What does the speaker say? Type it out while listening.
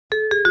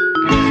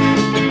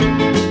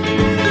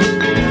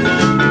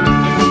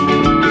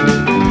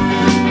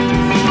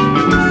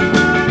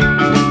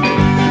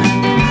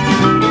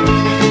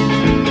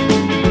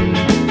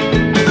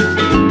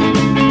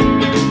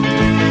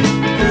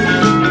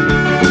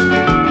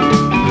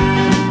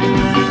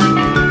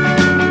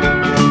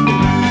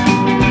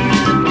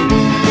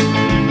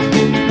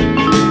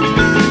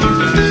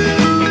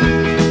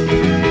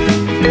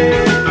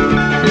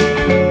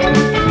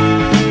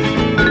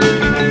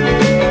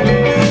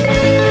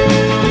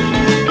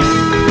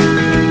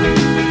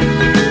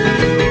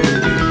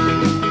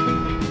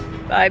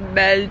I'm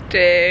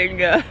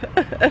melting.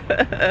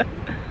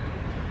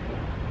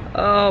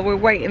 Oh, we're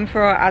waiting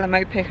for our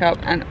Alamo pickup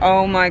and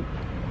oh my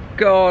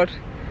god,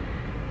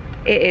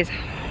 it is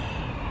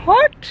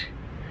hot.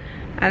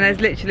 And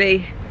there's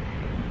literally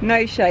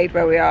no shade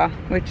where we are.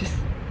 We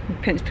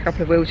pinched a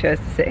couple of wheelchairs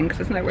to sit in because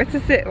there's nowhere to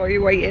sit while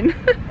you're waiting.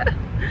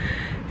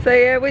 So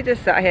yeah, we're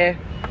just sat here.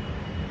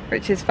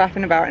 Rich is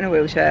faffing about in a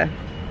wheelchair.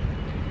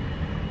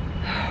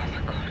 Oh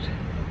my god.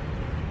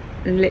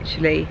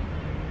 Literally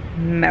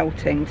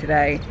melting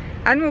today.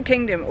 Animal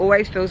Kingdom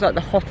always feels like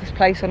the hottest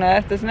place on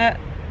earth, doesn't it?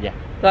 Yeah.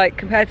 Like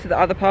compared to the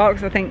other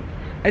parks, I think,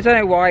 I don't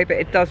know why, but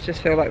it does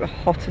just feel like the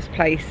hottest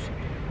place.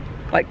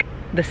 Like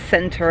the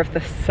centre of the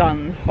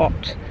sun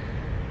hot.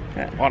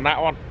 On that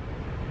one.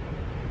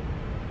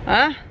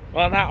 Huh?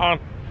 On that one.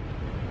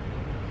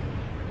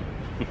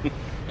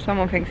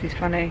 Someone thinks he's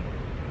funny.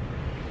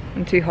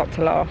 I'm too hot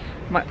to laugh.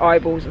 My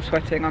eyeballs are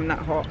sweating, I'm that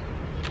hot.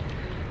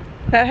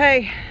 But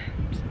hey,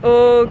 it's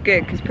all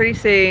good because pretty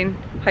soon,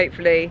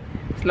 hopefully,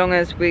 as long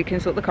as we can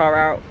sort the car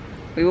out,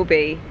 we will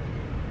be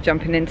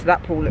jumping into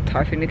that pool at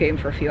Typhoon Lagoon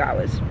for a few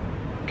hours.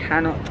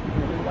 Cannot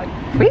wait.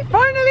 We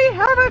finally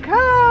have a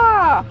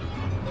car!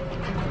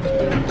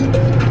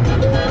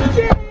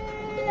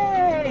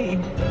 Yay!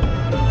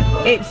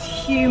 It's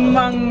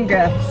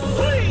humongous.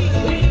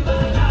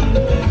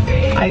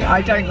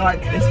 I don't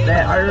like this bit.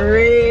 I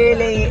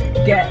really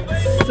get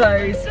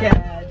so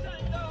scared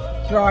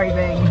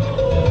driving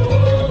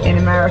in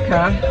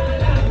America.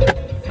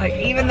 Like,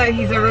 even though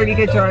he's a really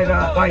good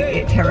driver, like,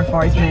 it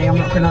terrifies me, I'm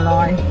not gonna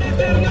lie.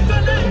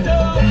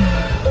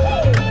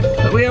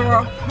 But we are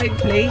off,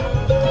 hopefully,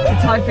 to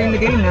Typhoon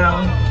Lagoon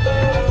now.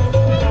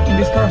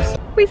 Fingers crossed.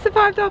 We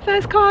survived our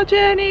first car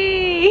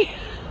journey!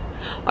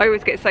 I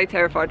always get so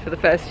terrified for the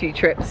first few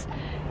trips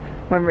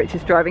when Rich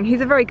is driving. He's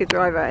a very good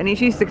driver and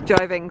he's used to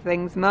driving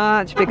things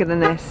much bigger than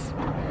this.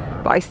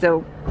 But it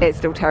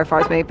still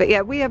terrifies me. But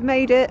yeah, we have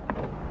made it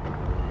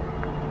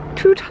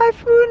to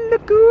Typhoon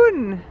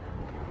Lagoon.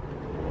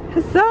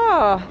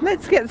 Huzzah!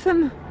 Let's get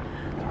some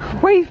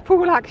wave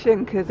pool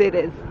action because it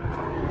is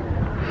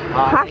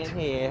hot in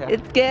here.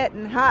 It's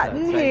getting hot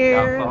in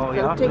here.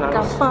 So take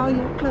off all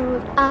your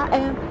clothes. I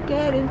am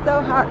getting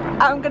so hot.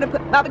 I'm gonna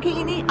put my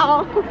bikini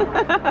on.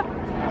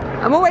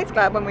 I'm always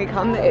glad when we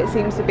come that it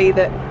seems to be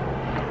that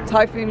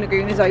Typhoon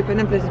Lagoon is open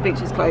and Blizzard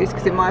Beach is closed,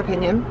 because in my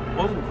opinion...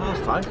 Wasn't the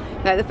first time?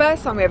 No, the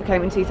first time we ever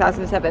came in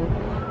 2007,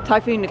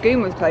 Typhoon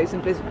Lagoon was closed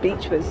and Blizzard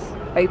Beach was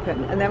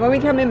open. And then when we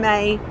come in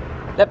May,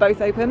 they're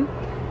both open.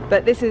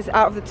 But this is,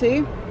 out of the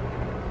two,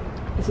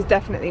 this is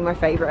definitely my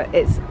favourite.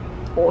 It's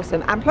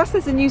awesome. And plus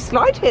there's a new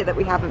slide here that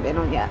we haven't been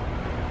on yet.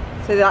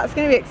 So that's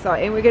going to be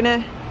exciting. We're going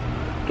to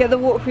get the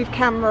waterproof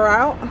camera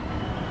out.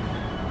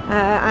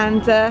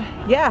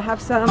 Yeah, have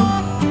some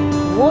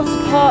water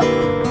park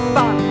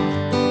fun.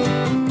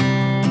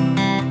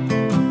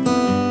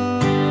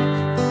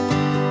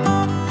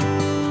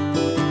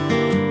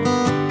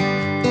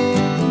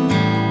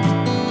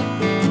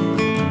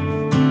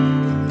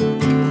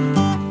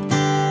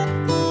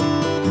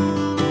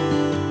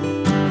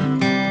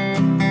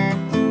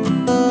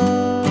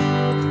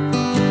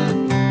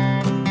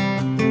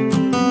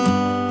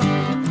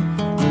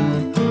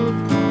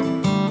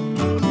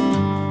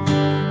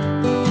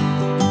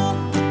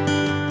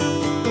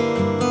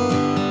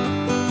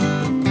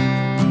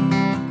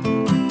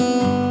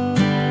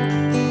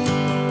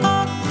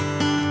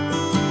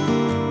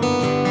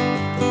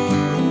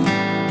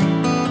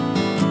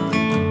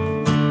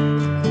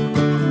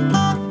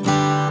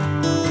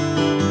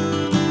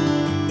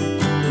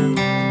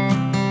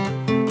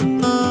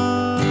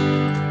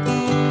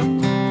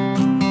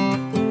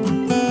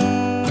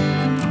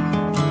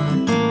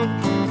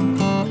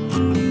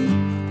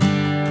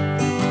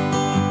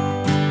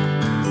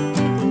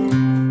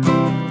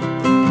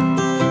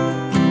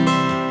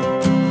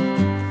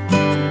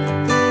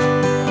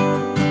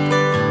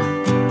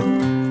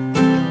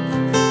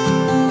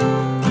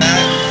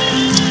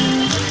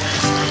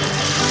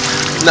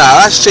 No,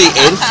 that's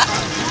cheating.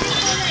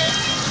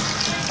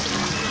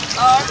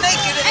 Oh, I'm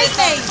making it with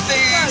some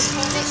food.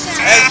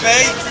 Hey,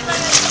 mate.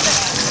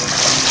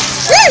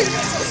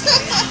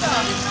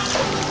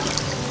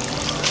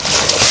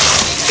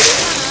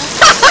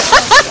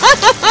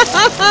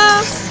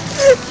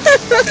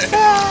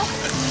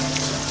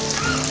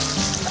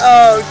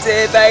 Oh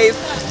dear, babe.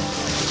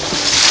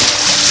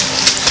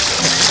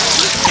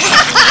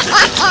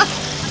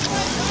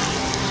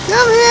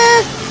 Come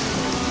here.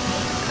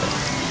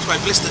 My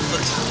blistered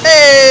foot.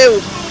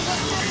 Ew.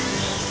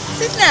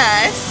 Is it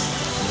nice?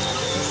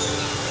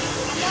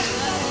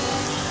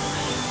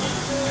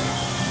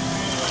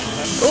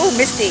 Oh,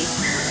 Misty.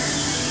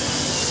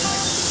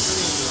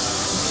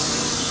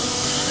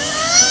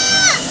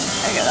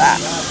 Look at that.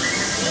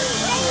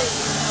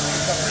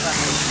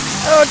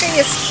 Oh, get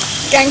your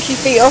skanky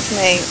feet off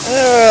me.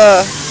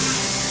 Ugh.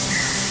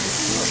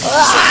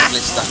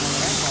 Blister.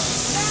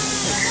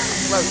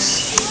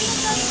 Gross.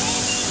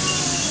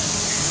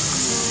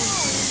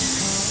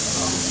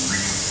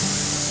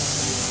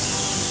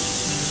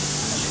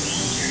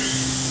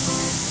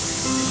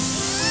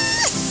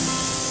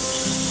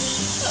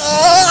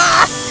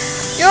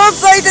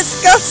 so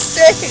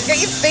disgusting. Get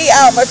your feet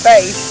out of my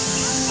face.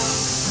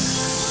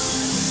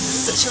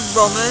 Such a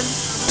wrong un.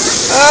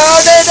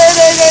 Oh no no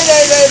no no no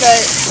no no.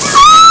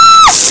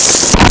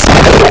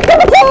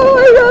 Oh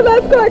my god,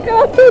 that's quite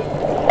awesome.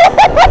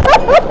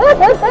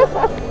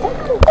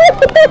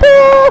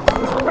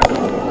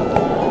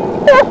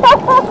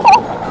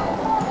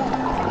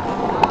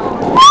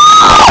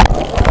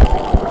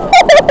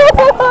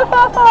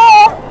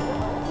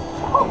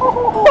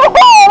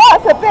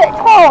 That's a bit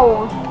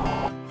cold.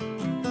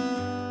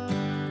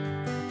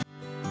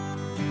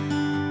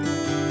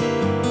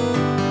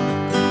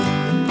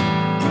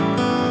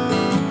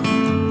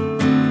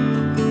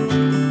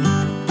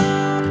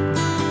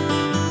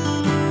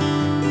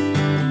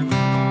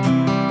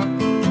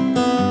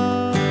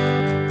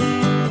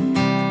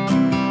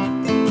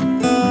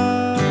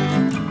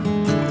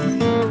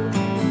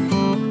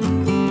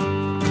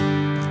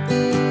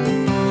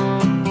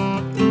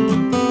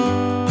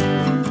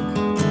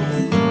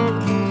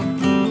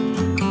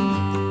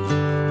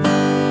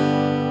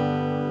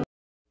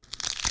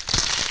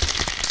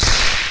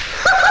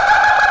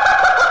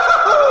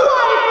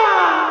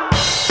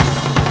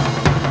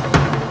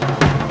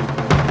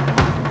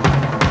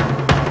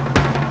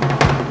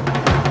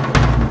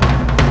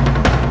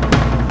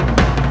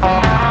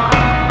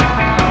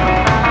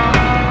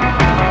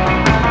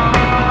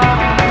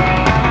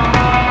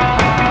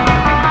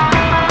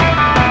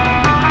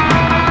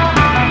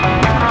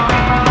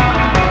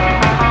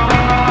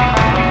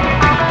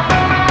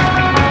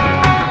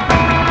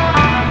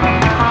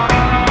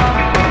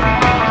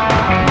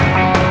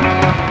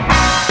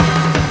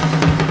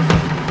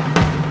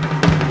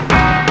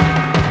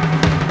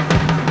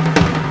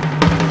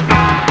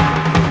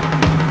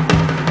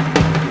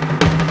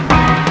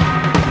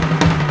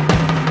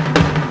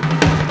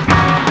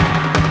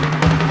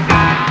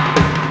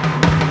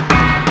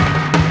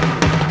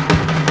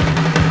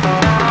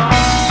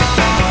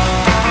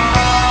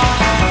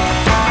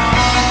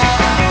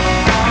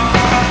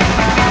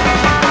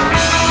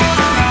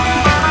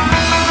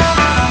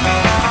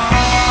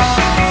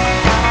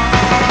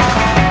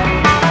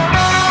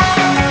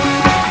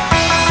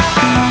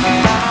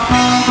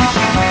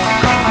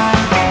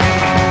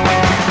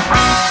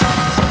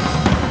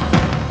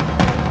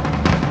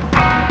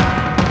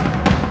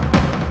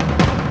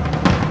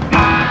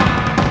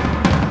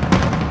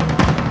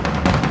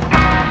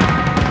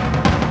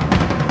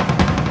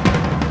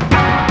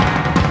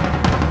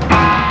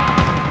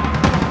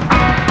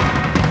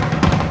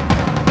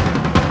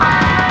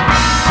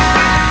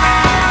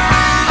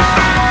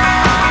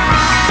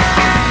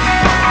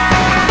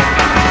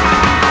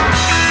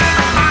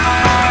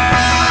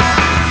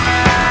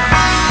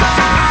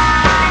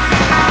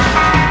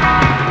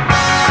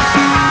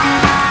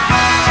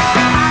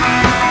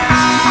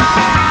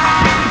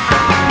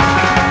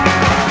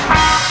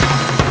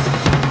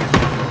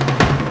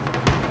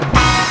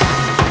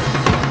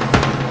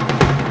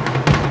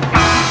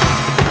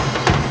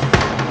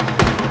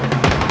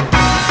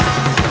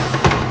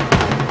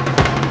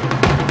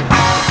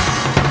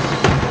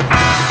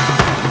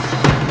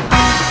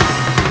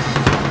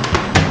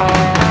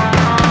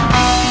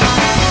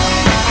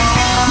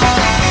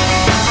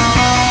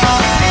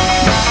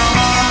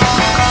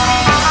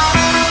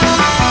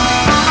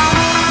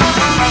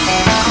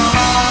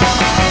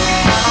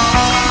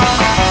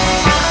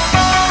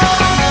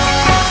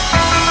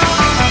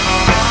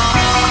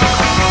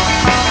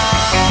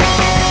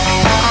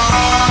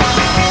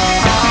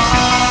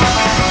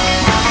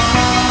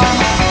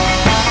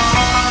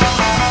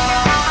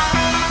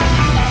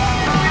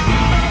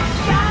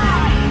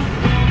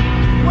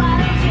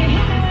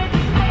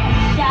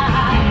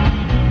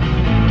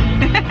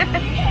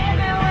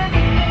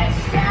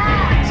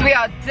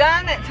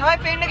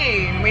 Typhoon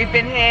Lagoon. We've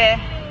been here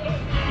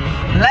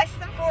less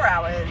than 4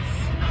 hours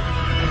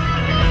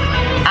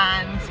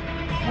and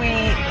we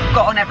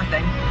got on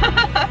everything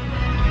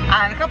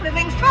and a couple of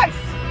things twice.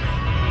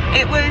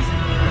 It was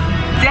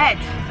dead,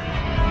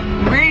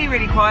 really,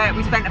 really quiet.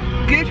 We spent a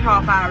good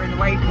half hour in the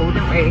wave pool,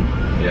 didn't we?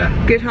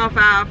 Yeah. Good half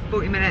hour,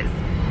 40 minutes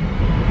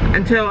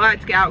until I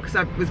had to get out because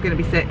I was going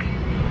to be sick.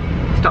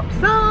 Stop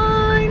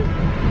sign.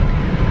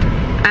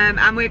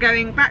 And we're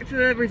going back to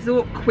the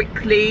resort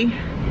quickly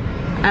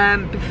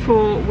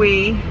before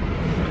we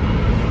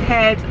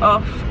head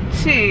off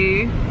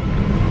to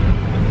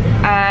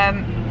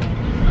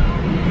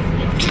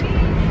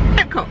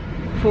EPCOT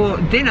for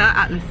dinner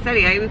at the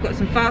Cellier. We've got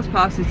some fast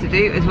passes to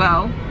do as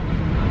well.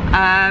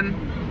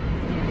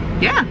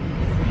 Yeah,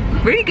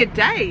 really good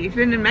day. It's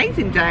been an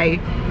amazing day.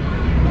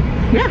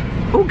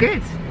 Yeah, all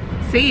good.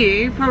 See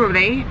you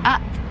probably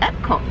at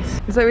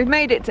EPCOT. So we've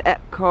made it to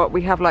EPCOT.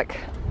 We have like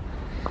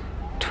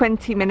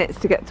 20 minutes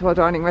to get to our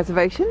dining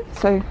reservation,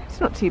 so it's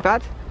not too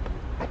bad.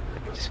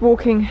 Just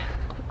walking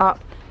up,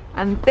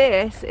 and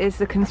this is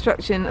the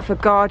construction for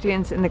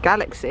Guardians in the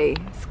Galaxy.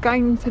 It's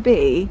going to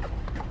be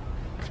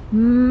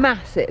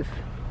massive.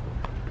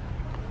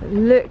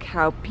 Look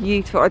how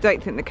beautiful. I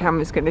don't think the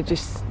camera's going to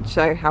just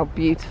show how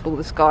beautiful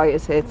the sky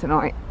is here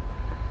tonight.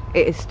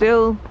 It is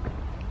still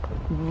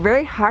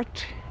very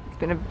hot. It's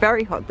been a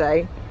very hot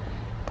day,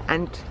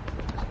 And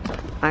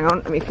hang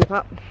on, let me flip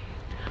up.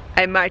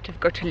 I might have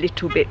got a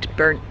little bit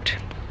burnt.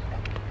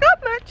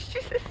 Not much,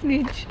 just a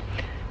smidge.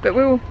 But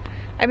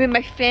I'm in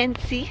my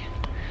fancy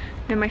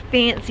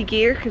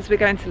gear because we're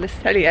going to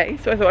Cellier,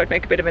 so I thought I'd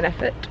make a bit of an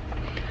effort.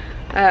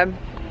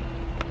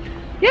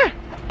 Yeah,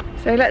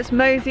 so let's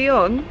mosey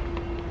on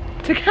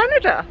to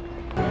Canada.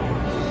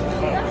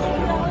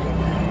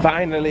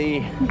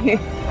 Finally.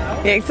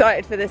 You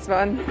excited for this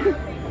one?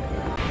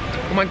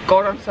 Oh my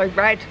god, I'm so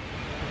red.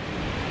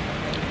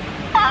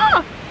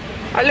 Ah,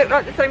 I look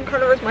like the same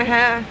colour as my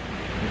hair.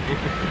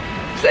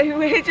 So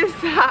we're just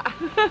sat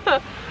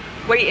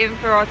waiting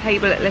for our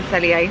table at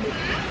Cellier,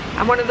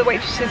 and one of the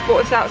waitresses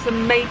brought us out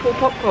some maple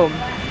popcorn.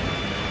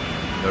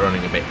 They're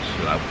running a bit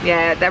slow.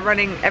 Yeah,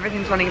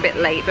 everything's running a bit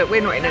late, but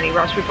we're not in any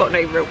rush. We've got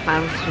no real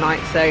plans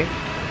tonight, so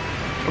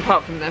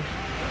apart from the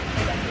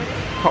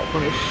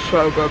popcorn is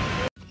so good.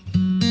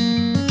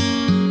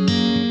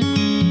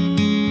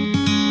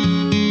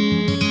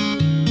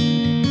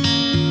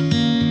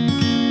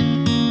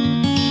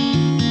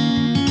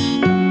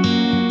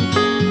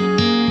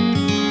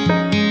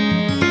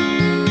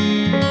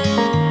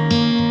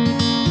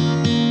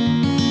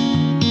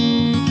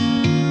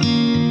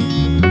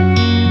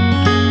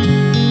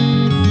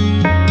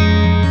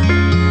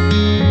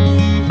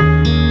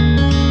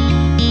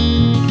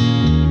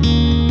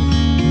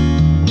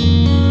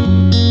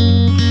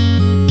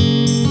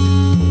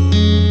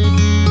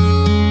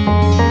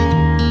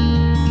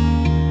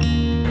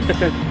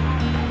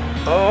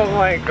 Oh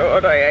my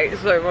god, I ate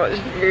so much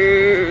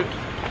food.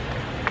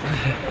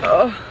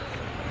 Oh,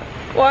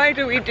 why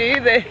do we do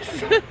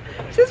this?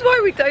 This is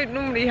why we don't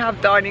normally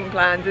have dining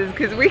plans, is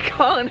because we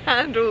can't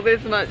handle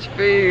this much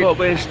food. Well,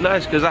 but it's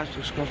nice because that's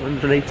just cost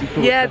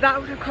 $184. Yeah, that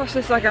would have cost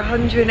us like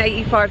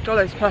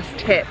 $185 plus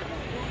tip.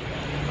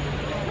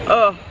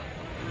 Oh,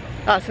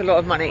 that's a lot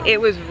of money. It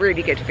was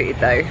really good food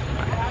though.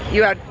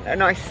 You had a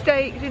nice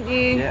steak, didn't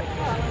you?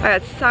 Yeah. I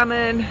had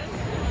salmon.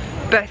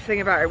 Best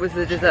thing about it was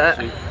the dessert.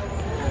 Soup.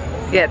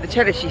 Yeah, the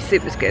cheddar cheese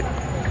soup was good.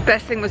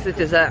 Best thing was the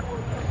dessert.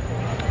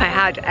 I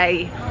had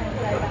a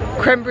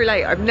creme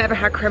brulee. I've never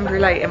had creme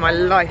brulee in my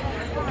life,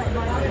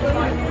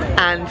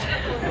 and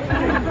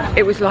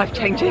it was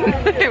life-changing.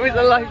 It was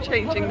a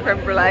life-changing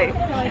creme brulee.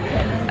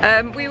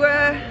 We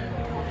were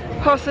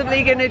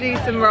possibly going to do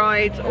some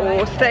rides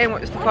or stay and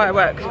watch the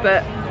fireworks,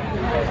 but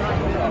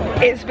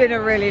it's been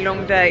a really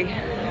long day.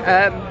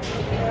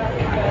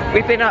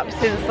 We've been up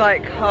since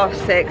like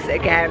 6:30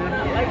 again.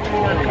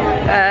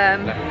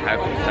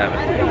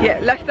 Yeah,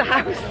 left the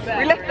house.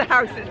 We left the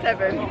house at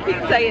 7.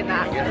 Keep saying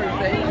that.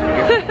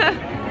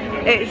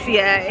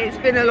 It's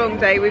been a long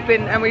day. We've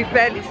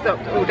barely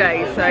stopped all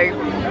day, so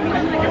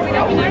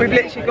we've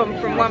literally gone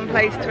from one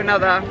place to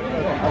another.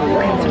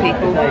 Walking to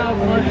people,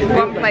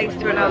 one place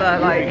to another,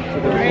 like.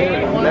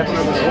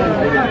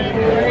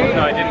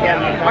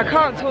 Yeah, I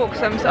can't talk,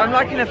 so I'm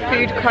like in a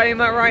food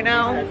coma right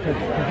now.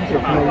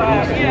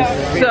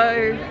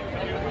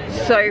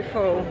 So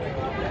full.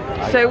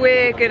 So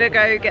we're gonna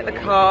go get the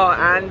car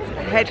and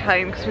head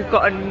home because we've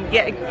got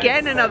yet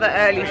again another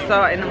early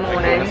start in the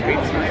morning.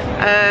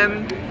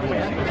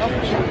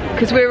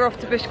 Because we're off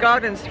to Busch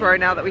Gardens tomorrow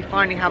now that we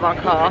finally have our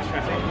car.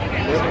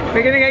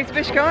 We're gonna go to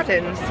Busch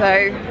Gardens,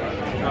 so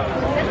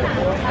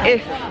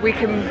if we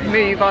can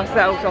move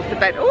ourselves off the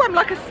bed. Oh, I'm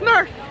like a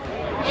smurf.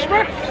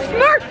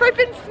 Smurf, I've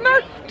been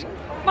smurfed.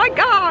 My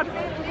god.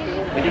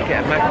 We did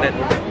get a magnet.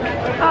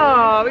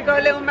 Oh, we got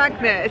a little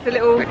magnet. It's a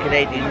little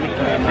Canadian Mickey.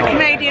 A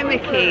Canadian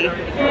Mickey.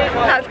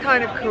 That's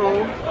kind of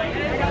cool.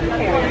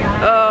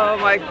 Oh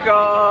my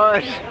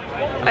god.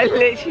 I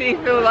literally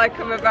feel like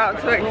I'm about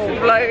to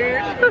explode.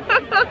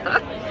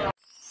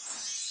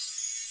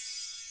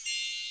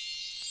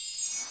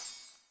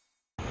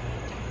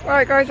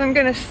 Right guys, I'm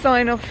gonna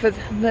sign off for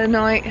the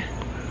night.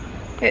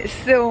 It's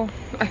still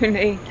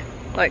only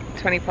like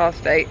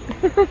 8:20.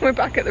 We're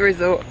back at the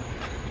resort.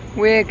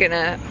 We're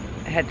gonna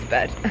head to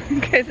bed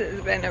because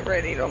it's been a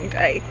really long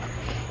day.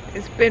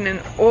 It's been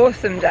an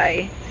awesome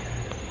day.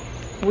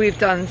 We've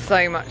done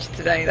so much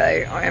today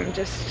though. I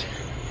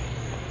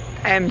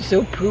am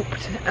so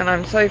pooped and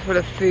I'm so full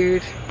of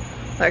food.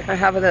 Like I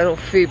have a little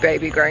food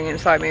baby growing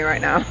inside me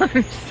right now.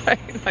 I'm so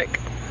like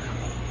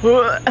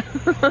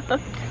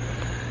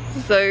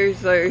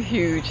so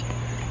huge.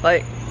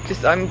 Like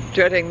just I'm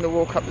dreading the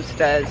walk up the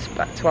stairs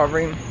back to our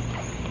room.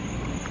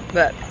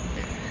 But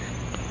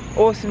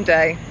awesome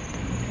day.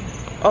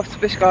 Off to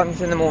Busch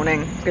Gardens in the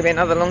morning. It's gonna be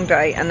another long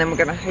day, and then we're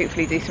gonna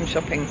hopefully do some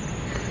shopping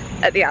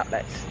at the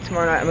outlets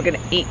tomorrow night, and we're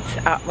gonna eat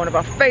at one of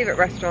our favourite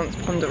restaurants,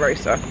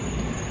 Ponderosa.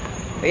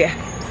 But yeah,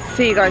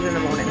 see you guys in the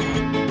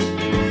morning.